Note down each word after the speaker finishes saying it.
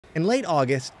In late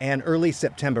August and early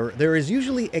September, there is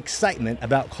usually excitement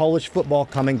about college football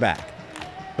coming back.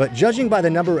 But judging by the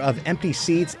number of empty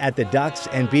seats at the Ducks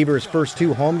and Beavers' first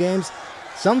two home games,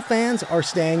 some fans are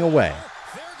staying away.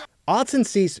 Autzen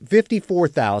seats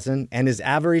 54,000 and is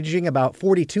averaging about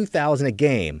 42,000 a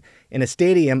game in a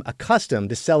stadium accustomed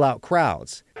to sellout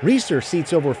crowds. Reser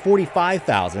seats over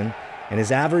 45,000 and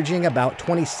is averaging about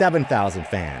 27,000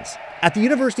 fans. At the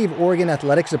University of Oregon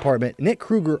Athletics Department, Nick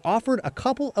Kruger offered a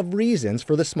couple of reasons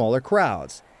for the smaller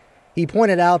crowds. He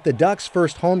pointed out the Ducks'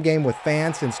 first home game with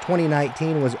fans since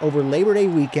 2019 was over Labor Day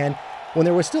weekend when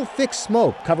there was still thick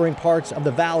smoke covering parts of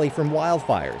the valley from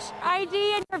wildfires.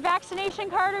 ID and your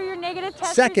vaccination card or your negative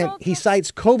test Second, results. he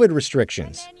cites COVID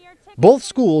restrictions. Both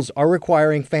schools are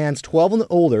requiring fans 12 and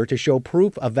older to show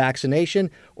proof of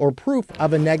vaccination or proof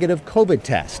of a negative COVID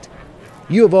test.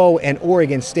 U of O and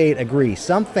Oregon State agree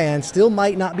some fans still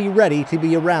might not be ready to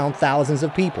be around thousands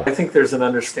of people. I think there's an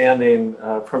understanding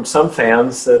from some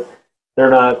fans that they're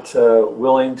not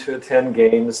willing to attend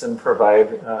games and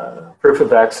provide proof of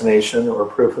vaccination or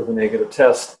proof of a negative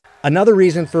test. Another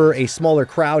reason for a smaller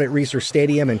crowd at Reser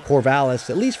Stadium in Corvallis,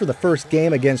 at least for the first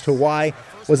game against Hawaii,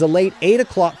 was a late 8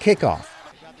 o'clock kickoff.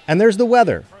 And there's the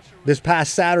weather. This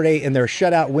past Saturday in their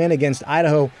shutout win against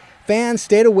Idaho, fans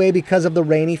stayed away because of the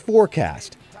rainy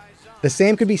forecast. The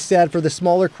same could be said for the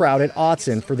smaller crowd at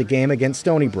Autzen for the game against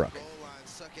Stony Brook.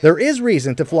 There is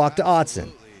reason to flock to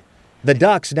Autzen. The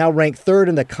Ducks now rank third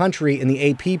in the country in the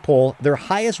AP poll, their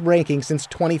highest ranking since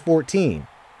 2014.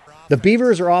 The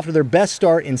Beavers are off to their best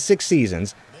start in 6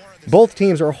 seasons. Both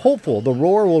teams are hopeful the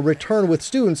Roar will return with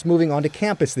students moving onto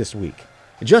campus this week.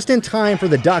 Just in time for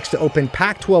the Ducks to open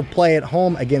Pac-12 play at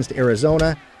home against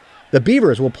Arizona, the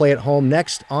Beavers will play at home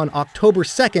next on October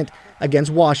 2nd against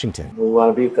Washington. We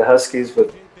want to beat the Huskies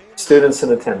with students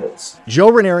in attendance. Joe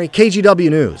Ranieri, KGW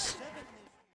News.